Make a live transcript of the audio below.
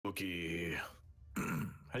Okay.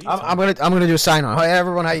 I'm gonna do a sign on. Hey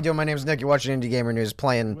everyone, how you doing? My name is Nick. You're watching Indie Gamer News.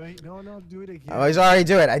 Playing. Wait, no, do it again. Oh, he's already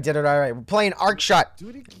do it. I did it alright. We're playing Arkshot. Do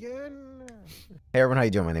it again. Hey everyone, how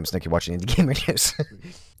you doing? My name is Nick. You're watching Indie Gamer News.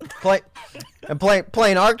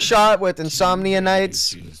 playing Arkshot with Insomnia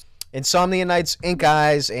Knights,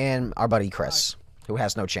 InkEyes, and our buddy Chris, who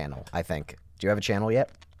has no channel. I think. Do you have a channel yet?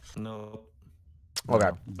 No. Okay.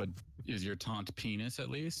 No, but is your taunt penis at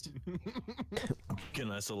least?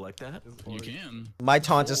 Can I select that? You can. My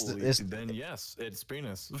taunt Holy, is then yes, it's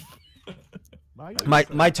penis.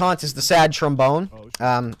 my taunt is the sad trombone.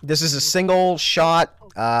 This is a single shot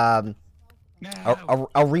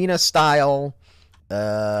arena style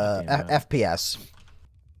FPS.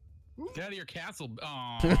 Get out of your castle.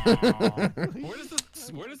 Aww.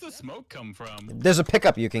 Where does the smoke come from? There's a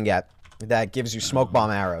pickup you can get that gives you smoke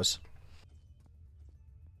bomb arrows.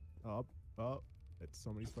 Oh,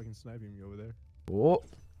 somebody's fucking sniping me over there. Oh.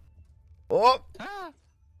 Oh. Ah.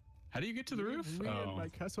 How do you get to the roof? Oh.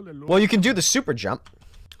 Well, you can do the super jump.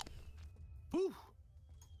 I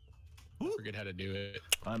forget how to do it.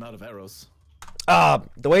 I'm out of arrows. The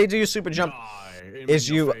way you do your super jump is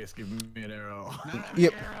you Give me an arrow.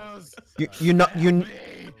 you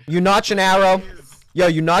notch an arrow. Yo,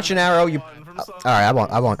 you notch an arrow. You. All right, I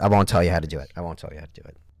won't tell you how to do it. I won't tell you how to do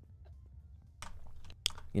it.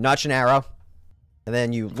 You notch an arrow, and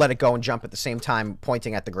then you let it go and jump at the same time,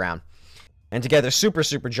 pointing at the ground. And together, super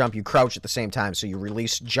jump, you crouch at the same time, so you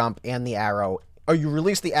release jump and the arrow, or you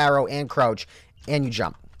release the arrow and crouch, and you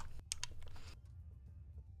jump.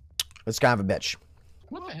 It's kind of a bitch.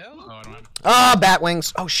 What the hell? Oh, I don't have... Ah, bat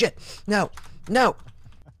wings. Oh shit! No, no.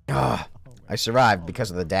 Ah, I survived because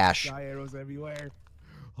of the dash. Sky arrows everywhere.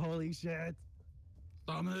 Holy shit!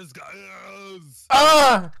 Some of this guys.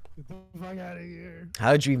 Ah! Get the fuck out of here!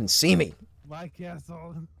 How did you even see me? My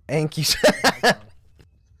castle. Thank you.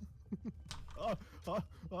 Oh,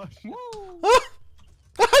 shit.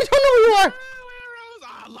 I don't know who you are. Arrows.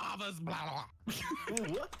 Ah, lava's blah blah.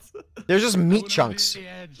 What? There's just meat chunks. The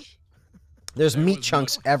edge. There's meat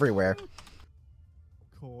chunks everywhere.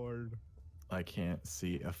 Corn. I can't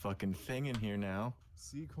see a fucking thing in here now.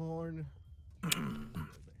 Sea corn.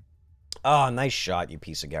 Oh, nice shot, you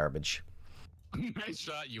piece of garbage. Nice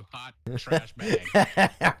shot, you hot trash bag.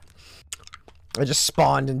 I just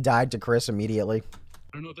spawned and died to Chris immediately.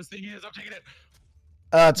 I don't know what this thing is. I'm taking it.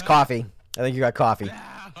 It's coffee. I think you got coffee. No,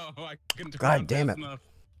 I couldn't God damn it. Enough.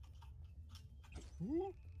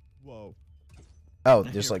 Whoa. Oh,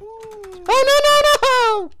 just like...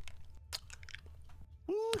 Oh,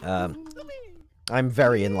 no! I'm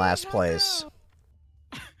very in last place.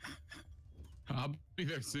 I'll be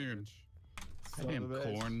there soon. Damn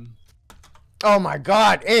corn. Oh my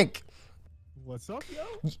god, Ink! What's up,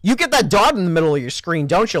 yo? You get that dot in the middle of your screen,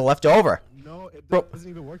 don't you, left over? No, it Bro. doesn't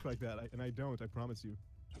even work like that, and I don't, I promise you.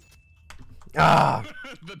 Ah,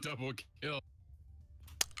 The double kill.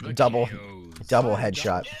 double KOs.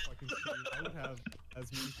 headshot. I would have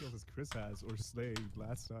as many kills as Chris has, or Slay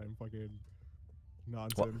last time, fucking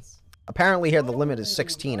nonsense. Apparently here the limit is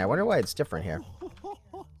 16. I wonder why it's different here.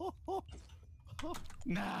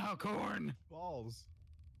 No, corn. Balls.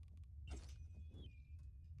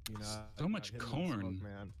 You know, So much hit him with corn. smoke,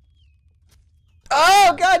 man.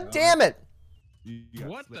 Oh, god damn it! You got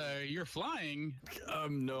What Slay. the? You're flying.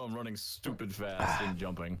 No, I'm running stupid fast and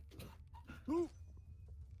jumping. Ooh.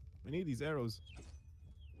 I need these arrows.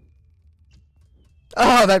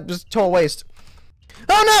 Oh, that was total waste.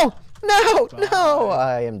 Oh no! No! No!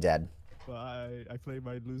 I am dead. Bye. I played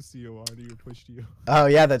my Lucio on you, pushed you. Oh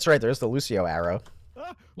yeah, that's right. There's the Lucio arrow.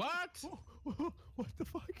 Ah, What? what the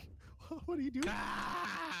fuck? What are you doing?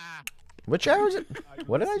 Ah! Which arrow is it?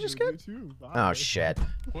 What did I just You get? too. Oh Bye. shit.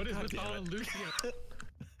 What is with all Lucio?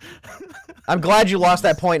 I'm glad you lost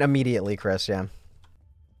that point immediately, Chris, yeah.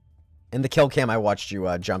 In the kill cam, I watched you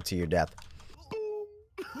jump to your death.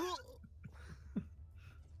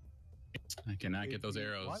 I cannot get those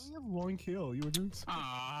arrows. Why do you have one kill? You were doing so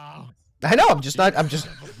Ah. I know, I'm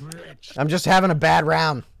just having a bad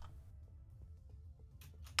round.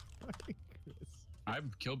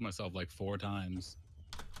 I've killed myself like 4 times.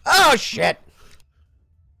 Oh shit!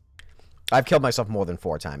 I've killed myself more than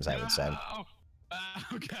 4 times, I would say. Oh,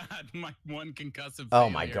 oh god, my one concussive Oh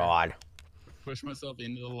my failure. god. Push myself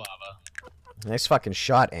into the lava. Nice fucking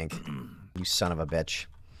shot, Ink. You son of a bitch.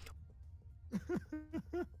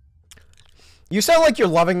 You sound like you're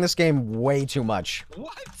loving this game way too much.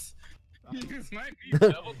 What? This might be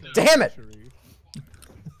double dip. Damn it!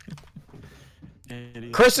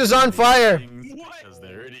 Idiots Chris is on fire! What? Because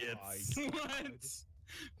they're idiots.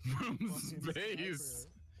 What? From space.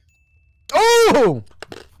 Oh!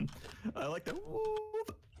 I like that.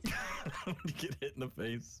 when you get hit in the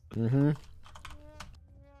face. Mm-hmm.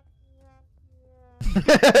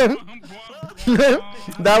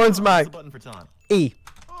 That one's What's mine. the button for taunt? E.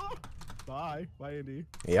 Bye. Bye, Andy.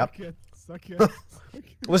 Yep. Suck it. Suck it. Suck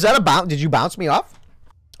it. Was that a bounce? Did you bounce me off?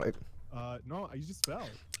 No, I just fell.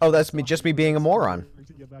 Oh, that's me. Just me being a moron.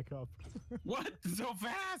 To get back up. What? So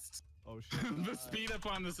fast? Oh shit. The speed up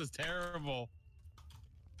on this is terrible.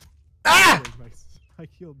 Ah! I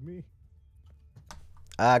killed me.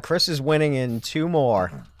 Chris is winning in 2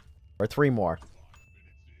 more. Or 3 more.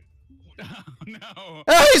 Oh, no.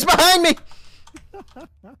 Oh, he's behind me!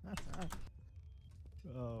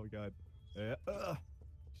 Oh god.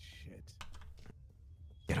 Shit.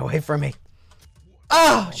 Get away from me. Oh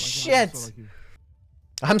Oh, my God, shit! I'm so lucky.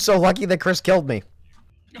 I'm so lucky that Chris killed me.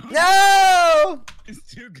 No!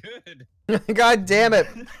 It's too good. God damn it.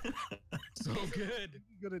 So good.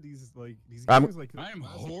 Good at these these I'm- games, like I am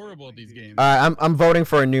horrible at these games. Alright, I'm voting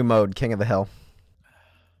for a new mode, King of the Hill.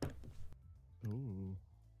 Ooh.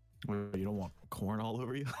 Wait, you don't want corn all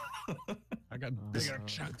over you? I got bigger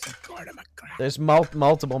chunks of corn in my crap. There's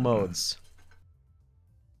multiple modes.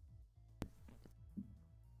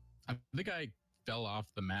 I think I fell off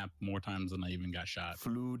the map more times than I even got shot.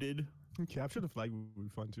 Fluted. Capture the flag would be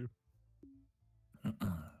fun too.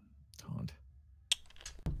 Taunt.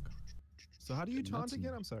 So how do you taunt Nuts.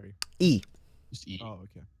 again? I'm sorry. E. Just eat. Oh,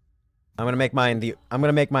 okay. I'm gonna make mine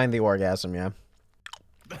the orgasm, yeah.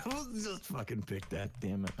 Just fucking pick that,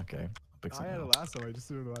 damn it. Okay. I'll pick I something had else. it last time. I just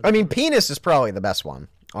didn't know. How I to mean, do it. penis is probably the best one,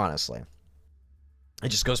 honestly. It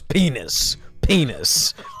just goes penis,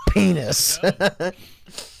 penis, penis.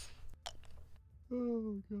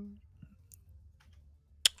 Oh god.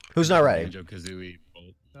 Who's not ready? Banjo-Kazooie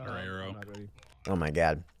bolt or I'm arrow. not ready. Oh my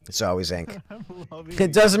god, it's always ink. I'm loving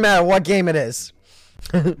It doesn't matter what game it is.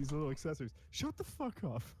 these little accessories. Shut the fuck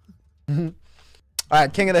up. All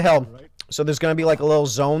right, King of the Hill. Right? So there's gonna be like a little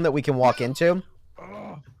zone that we can walk into.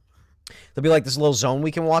 Oh. There'll be like this little zone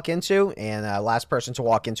we can walk into, and last person to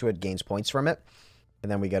walk into it gains points from it.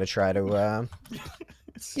 And then we gotta try to,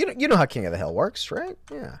 you know how King of the Hill works, right?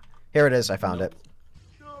 Yeah. Here it is. I found it.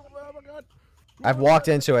 Oh my god. I've walked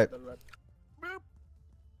into it.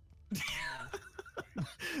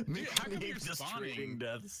 Dude, how come you're Just spawning? trading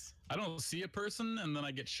deaths. I don't see a person and then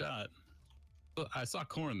I get shot. I saw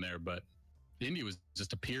corn there, but the Indy was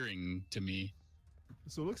just appearing to me.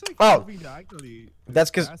 So it looks like Oh. moving diagonally. is That's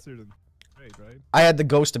 'cause- faster than straight, right? I had the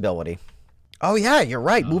ghost ability. Oh yeah, you're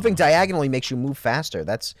right. Moving Oh. diagonally makes you move faster.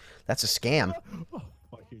 That's a scam. Oh,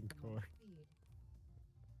 fucking core.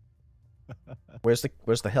 Where's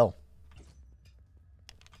the hill?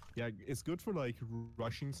 Yeah, it's good for like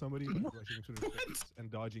rushing somebody, like rushing to the What? face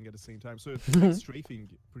and dodging at the same time. So it's like strafing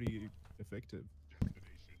pretty effective.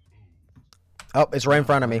 Oh, it's right in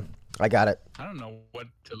front of me. I got it. I don't know what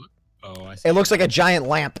to look. Oh, I see. It looks like a giant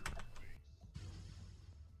lamp.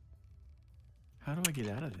 How do I get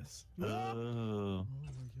out of this? Oh. Oh my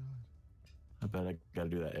I bet I gotta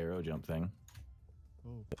do that arrow jump thing.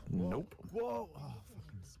 god. Oh. Nope. Whoa. Oh,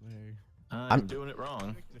 fucking slay. I'm doing it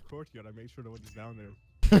wrong. The courtyard. I made sure no one's down there.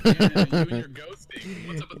 Yeah, you and your ghosting.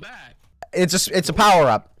 What's up with that? It's a power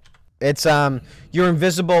up. It's you're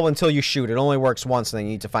invisible until you shoot. It only works once, and then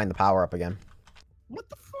you need to find the power up again. What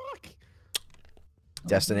the fuck?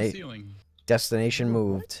 I was on the Destina- ceiling. Destination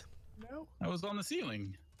moved. No. I was on the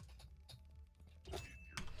ceiling.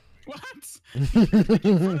 What? You were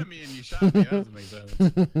in front of me and you shot me. That doesn't make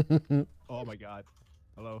sense. Oh my god.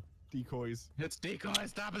 Hello. Decoys. It's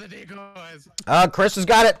decoys. Stop at the decoys. Chris has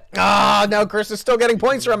got it. Oh no, Chris is still getting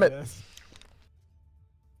points from it. Yes.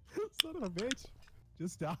 Son of a bitch.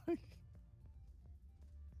 Just die.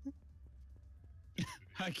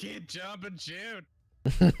 I can't jump and shoot.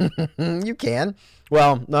 You can.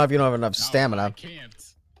 Well, not if you don't have enough No, I stamina.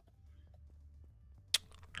 can't.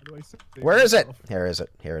 How do I save Where is it? myself? Here is it.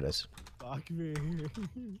 Here it is. Fuck me.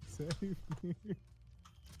 Save me.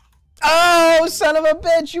 Oh, son of a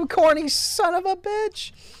bitch! You corny son of a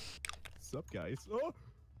bitch! What's up, guys? Oh.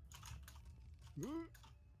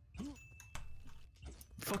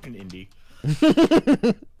 Fucking indie.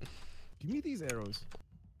 Give me these arrows.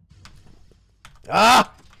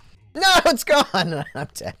 Ah! No, it's gone. I'm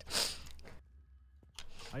dead.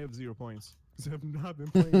 I have 0 points. Because I have not been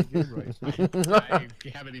playing the game right. I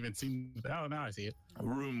haven't even seen. Oh, now I see it.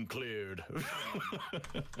 Room cleared.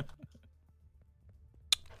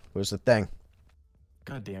 Where's the thing?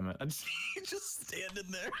 God damn it. I'm just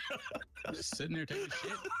standing there. I'm just sitting there taking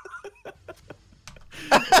shit.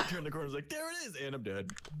 I turn the corner, like, there it is, and I'm dead.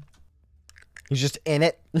 He's just in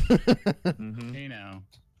it. Mm-hmm. Hey now.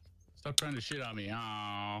 Stop trying to shit on me. Oh.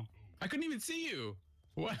 I couldn't even see you.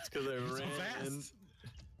 What? Because I You're so ran. fast.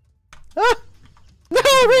 Ah! No,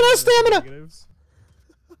 I ran out of stamina. Negatives.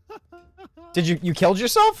 Did you killed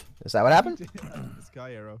yourself? Is that what happened?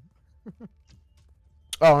 Sky arrow.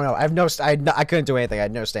 Oh no, I have no. I couldn't do anything. I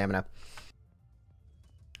had no stamina.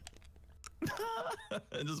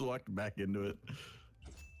 I just walked back into it.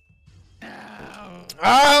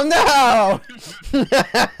 Oh no!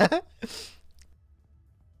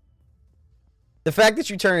 The fact that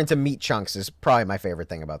you turn into meat chunks is probably my favorite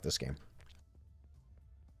thing about this game.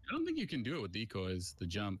 I don't think you can do it with decoys. The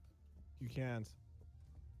jump. You can't.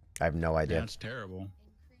 I have no idea. That's terrible.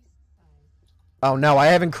 Oh no, I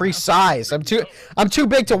have increased size. I'm too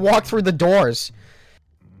big to walk through the doors.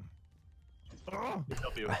 Oh,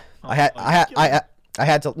 Help you. I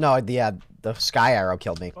had to. No, the sky arrow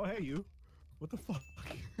killed me. oh hey you. What the fuck?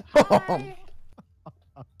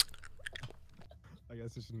 I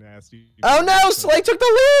guess it's nasty. Oh no, Slay took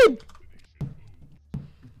the lead.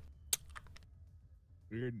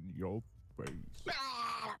 In your face.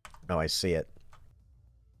 Oh, I see it.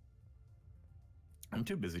 I'm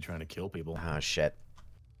too busy trying to kill people. Oh shit.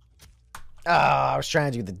 Oh, I was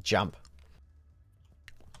trying to do the jump.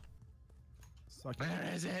 Suck. Where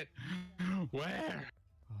is it? Where?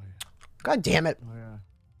 Oh yeah. God damn it. Oh yeah.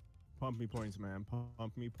 Pump me points, man.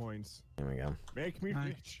 Pump me points. There we go. Make me I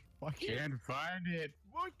rich. Fuck you. Can't find it.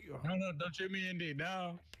 Fuck you. No, no, don't shoot me, Indy.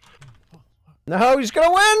 No. No, he's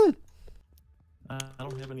gonna win. I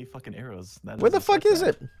don't have any fucking arrows. That Where the doesn't fuck suck is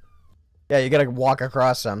that. it? Yeah, you gotta walk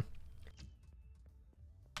across some.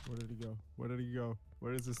 Where did he go? Where did he go?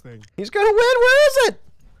 Where is this thing? He's gonna win. Where is it?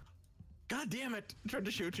 God damn it! I tried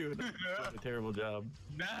to shoot you. That's a terrible job.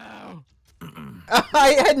 No.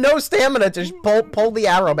 I had no stamina to pull the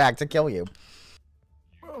arrow back to kill you.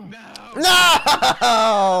 No.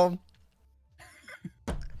 No!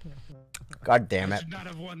 God damn I it. should not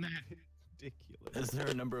have won that. Ridiculous. Is there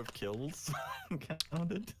a number of kills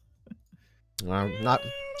counted? Not No.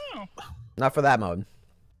 not for that mode.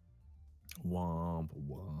 Womp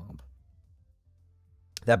womp.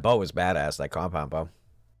 That bow is badass. That compound bow.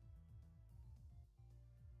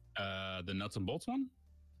 The nuts and bolts one?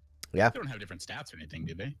 Yeah. They don't have different stats or anything,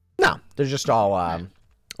 do they? No, they're just all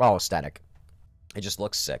aesthetic. It just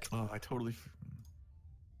looks sick. Oh, I totally.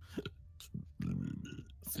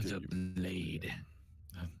 It's a blade.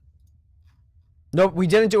 No, we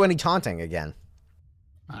didn't do any taunting again.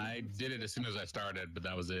 I did it as soon as I started, but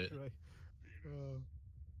that was it. Right.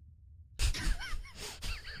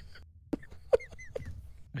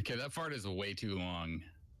 Okay, that fart is way too long.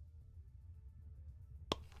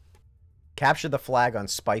 Capture the flag on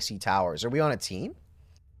Spicy Towers. Are we on a team?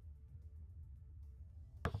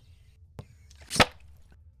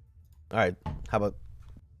 Alright, how about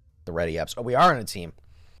the ready ups? Oh, we are on a team.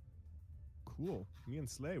 Cool. Me and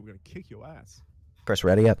Slay, we're gonna kick your ass. Chris,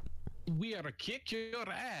 ready up? We are to kick your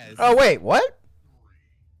ass. Oh, wait, what?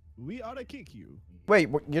 We ought to kick you. Wait,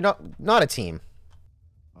 you're not a team.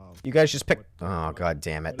 Oh, You guys just picked... what- Oh, god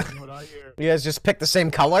damn it. what I hear. You guys just picked the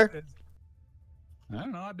same color? I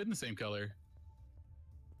don't know. I've been the same color.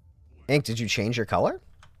 Ink, did you change your color?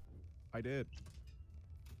 I did.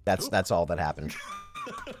 That's all that happened.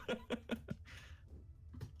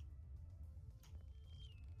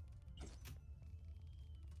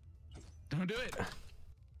 Don't do it.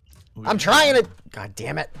 I'm trying it! God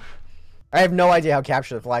damn it. I have no idea how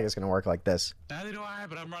capture the flag is going to work like this. Neither do I,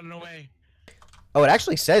 but I'm running away. Oh, it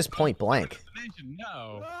actually says point blank. Destination,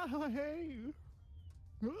 no. Ah, hey.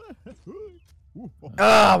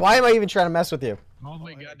 Why am I even trying to mess with you? All the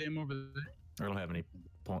way goddamn over there. I don't have any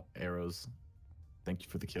arrows. Thank you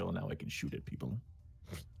for the kill. Now I can shoot at people.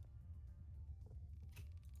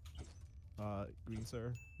 Green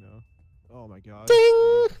sir? No. Oh my god.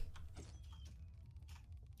 Ding!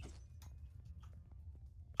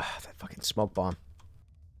 Ah, that fucking smoke bomb.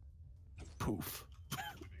 Poof.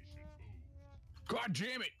 God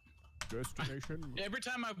damn it. Destination. Every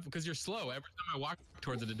time because you're slow, every time I walk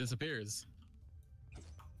towards it, it disappears.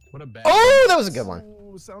 What a bad. Oh, that was a good one.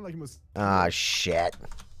 Oh, sound like it was. Ah, shit.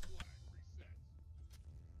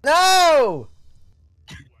 No!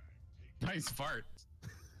 Nice fart.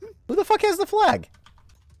 Who the fuck has the flag?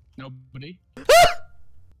 Nobody.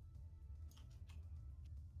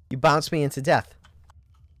 You bounced me into death.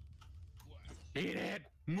 Eat it.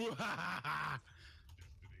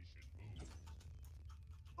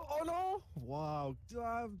 Oh no! Wow.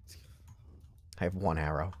 I have one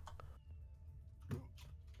arrow. Hey,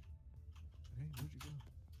 where'd you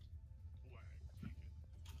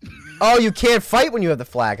go? Oh, you can't fight when you have the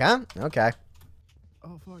flag, huh? Okay.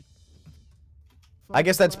 Oh fuck. I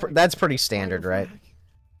guess that's pretty standard, right?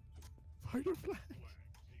 Fight or flag.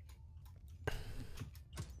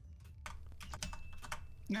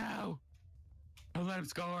 No! Don't let him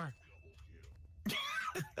score.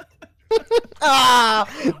 Ah!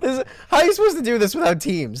 How are you supposed to do this without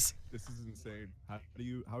teams? This is insane. How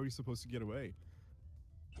are you supposed to get away?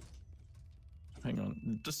 Hang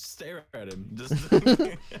on. Just stare at him. Just.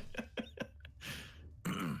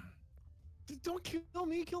 Don't kill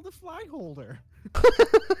me, kill the flag holder.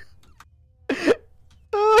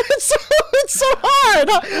 It's so hard.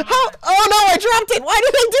 How? Oh no! I dropped it. Why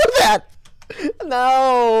did I do that?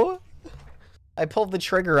 No. I pulled the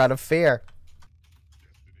trigger out of fear.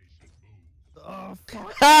 Oh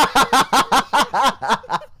fuck.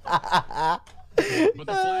 But the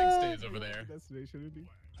flag stays over there. Destination, indeed.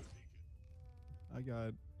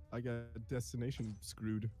 I got destination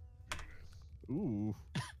screwed. Ooh.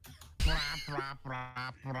 Fuck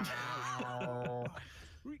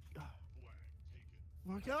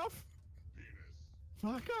off.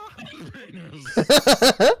 Fuck off.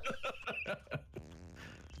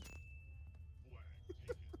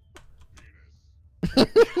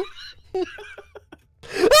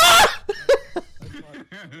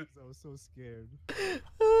 I was so scared.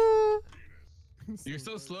 You're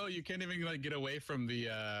so slow, you can't even like get away from the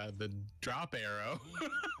drop arrow.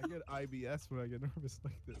 I get IBS when I get nervous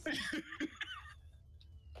like this.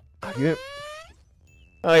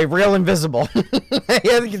 Oh, you're real invisible.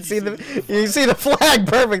 Yeah, you can see the flag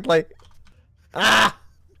perfectly. Ah!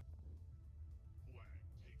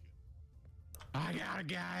 I got it,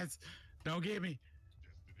 guys. Don't get me.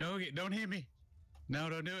 Don't hit me. No,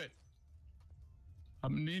 don't do it.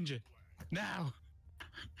 I'm a ninja. Now.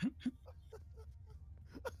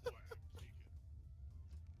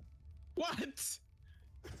 What?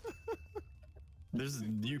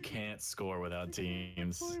 You can't score without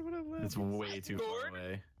teams. It's way too far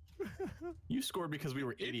away. You scored because we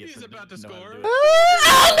were idiots. He's about to and didn't know how score. do it.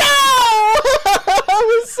 Oh no!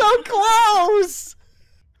 I was so close.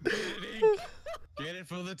 Get it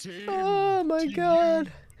for the team. Oh my Team.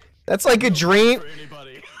 god. That's like a dream. For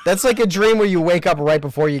anybody. That's like a dream where you wake up right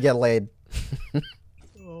before you get laid.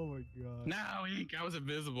 Oh my god. No, Ink, I was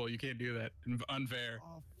invisible. You can't do that. Unfair.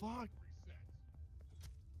 Oh fuck.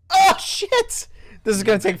 Oh shit! This is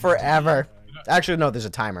gonna take forever. Actually, no, there's a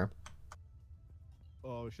timer.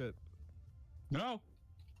 Oh shit. No.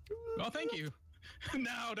 Oh, thank you.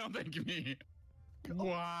 No, don't thank me.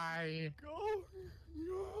 Why? Go.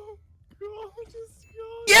 Go. Go. Just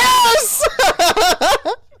go. Yes!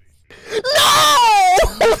 No!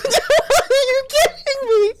 Are you kidding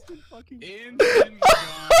me? Fucking Instant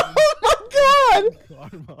Oh my god!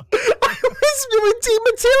 karma. I was doing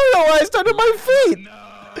dematerialized under my feet! No!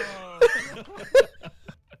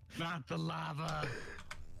 Not the lava.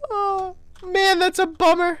 Oh, man, that's a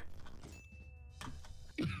bummer.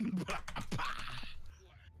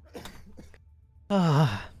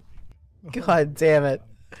 Ah, god damn it.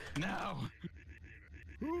 No.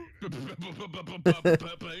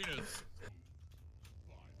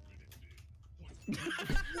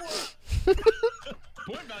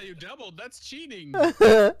 Point value doubled. That's cheating.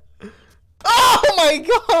 Oh my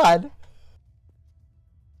god!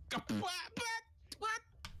 What?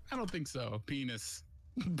 I don't think so. Penis.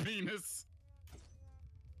 Penis.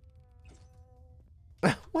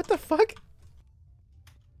 What the fuck?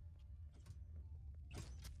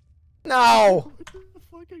 No! What the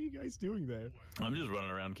fuck are you guys doing there? I'm just running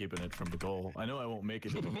around keeping it from the goal. I know I won't make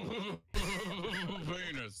it to the goal.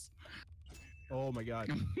 Penis. Oh my god.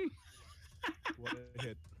 What a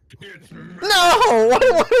hit. No! What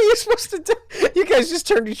are you supposed to do? You guys just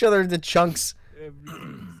turned each other into chunks.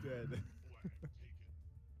 Everything's dead.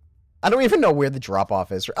 I don't even know where the drop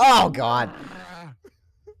off is. Oh god.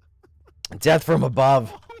 Death from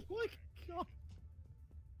above. Oh my god.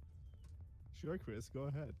 Sure, Chris, go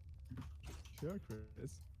ahead. Sure,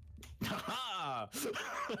 Chris. Ha!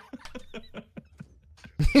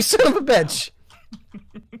 You son of a bitch.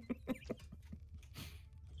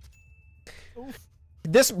 Oof.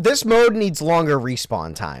 This mode needs longer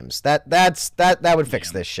respawn times. That would fix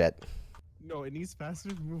Yeah. this shit. No, it needs faster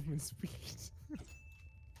movement speed.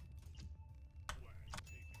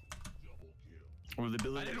 Or the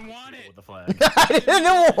ability I didn't to want kill it. with the flag. I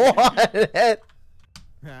didn't want it.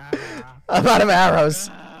 I'm out of arrows.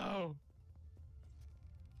 No.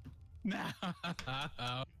 No.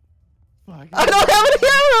 Fuck. I don't have any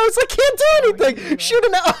arrows. I can't do anything. Shoot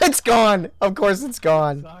an arrow. It's gone. Of course it's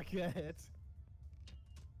gone. Suck it.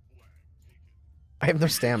 I have no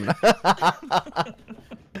stamina.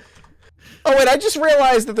 Oh wait, I just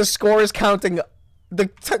realized that the score is counting. The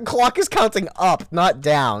clock is counting up, not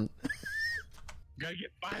down. Gotta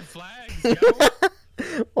get 5 flags, yo.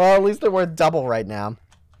 Well, at least they're worth double right now.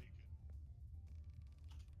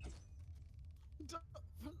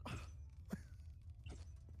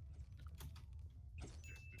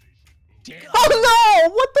 Damn. Oh no!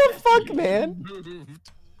 What the fuck, man? Moved.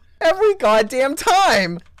 Every goddamn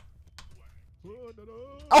time! Oh, no, no.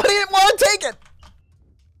 Oh, I didn't want to take it!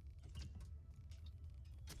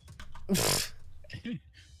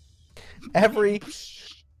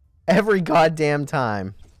 Every goddamn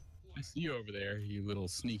time. I see you over there, you little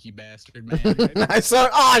sneaky bastard, man. I saw.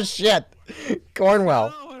 Oh shit!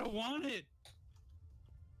 Cornwell. No, I don't want it.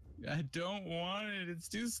 I don't want it. It's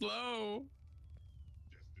too slow.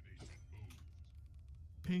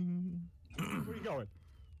 Ping. Where are you going?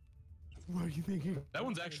 What are you thinking? That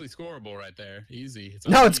one's actually scoreable right there. Easy.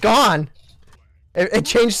 No, it's gone. It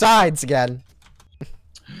changed sides again.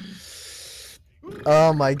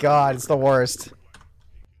 Oh my god, it's the worst.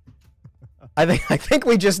 I think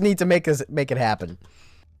we just need to make it happen.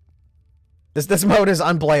 This mode is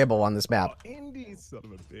unplayable on this map. Oh, Indy, son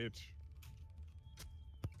of a bitch.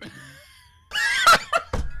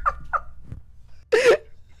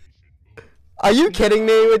 Are you kidding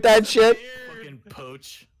me with that shit? Fucking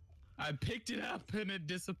poach. I picked it up and it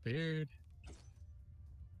disappeared.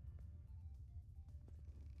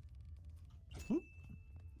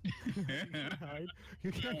 Hide.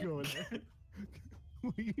 You can't go in there.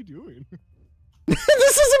 What are you doing?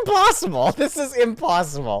 This is impossible. This is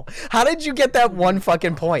impossible. How did you get that one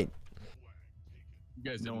fucking point? You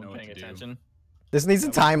guys No don't know one what paying to do. attention. This needs a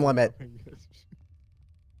time limit.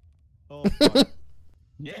 Oh, fuck.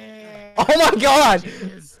 Yeah. Oh my god!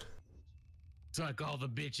 Bitches. Suck all the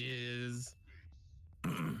bitches.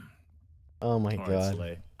 Oh my All right, god.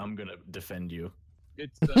 Slay. I'm gonna defend you.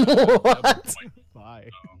 It's What? Bye.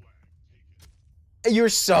 You're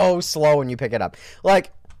so slow when you pick it up.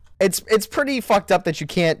 Like, it's pretty fucked up that you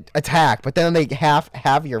can't attack, but then they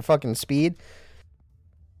have your fucking speed.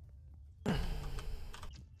 Oh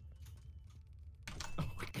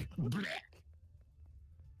my god.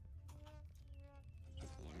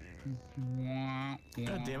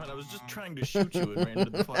 God damn it! I was just trying to shoot you and ran into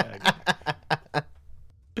the flag.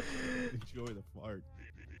 Enjoy the fart.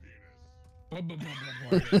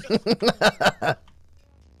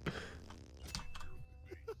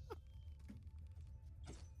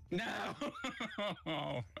 No.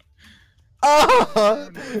 Oh!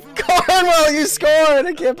 Cornwell, you scored!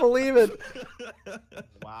 I can't believe it.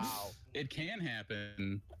 Wow. It can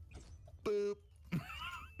happen. Boop.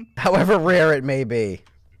 However rare it may be.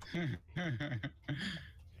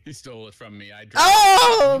 He stole it from me. I dropped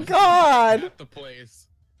Oh, God! at the place.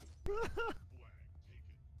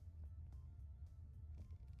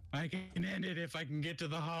 I can end it if I can get to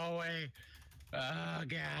the hallway. Oh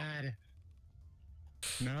God.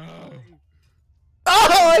 No.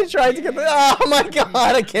 Oh, I tried to get the. Oh my god,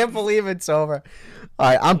 I can't believe it's over.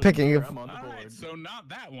 Alright, I'm picking. I'm on the All board. right, so not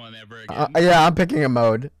that one ever again. Yeah, I'm picking a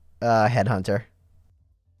mode. Headhunter.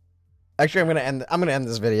 Actually, I'm gonna end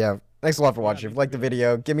this video. Thanks a lot for watching. If you liked the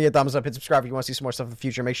video, give me a thumbs up, hit subscribe if you want to see some more stuff in the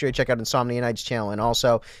future. Make sure you check out Insomnia Knights channel and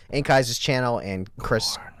also InkEyes' channel and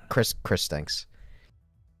Chris thanks.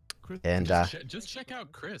 And Just check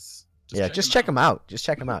out Chris. yeah, just check him out. Just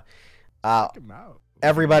check him out. Check him out.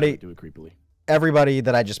 Everybody Do it creepily. everybody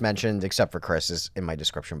that I just mentioned except for Chris is in my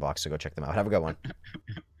description box, so go check them out. Have a good one.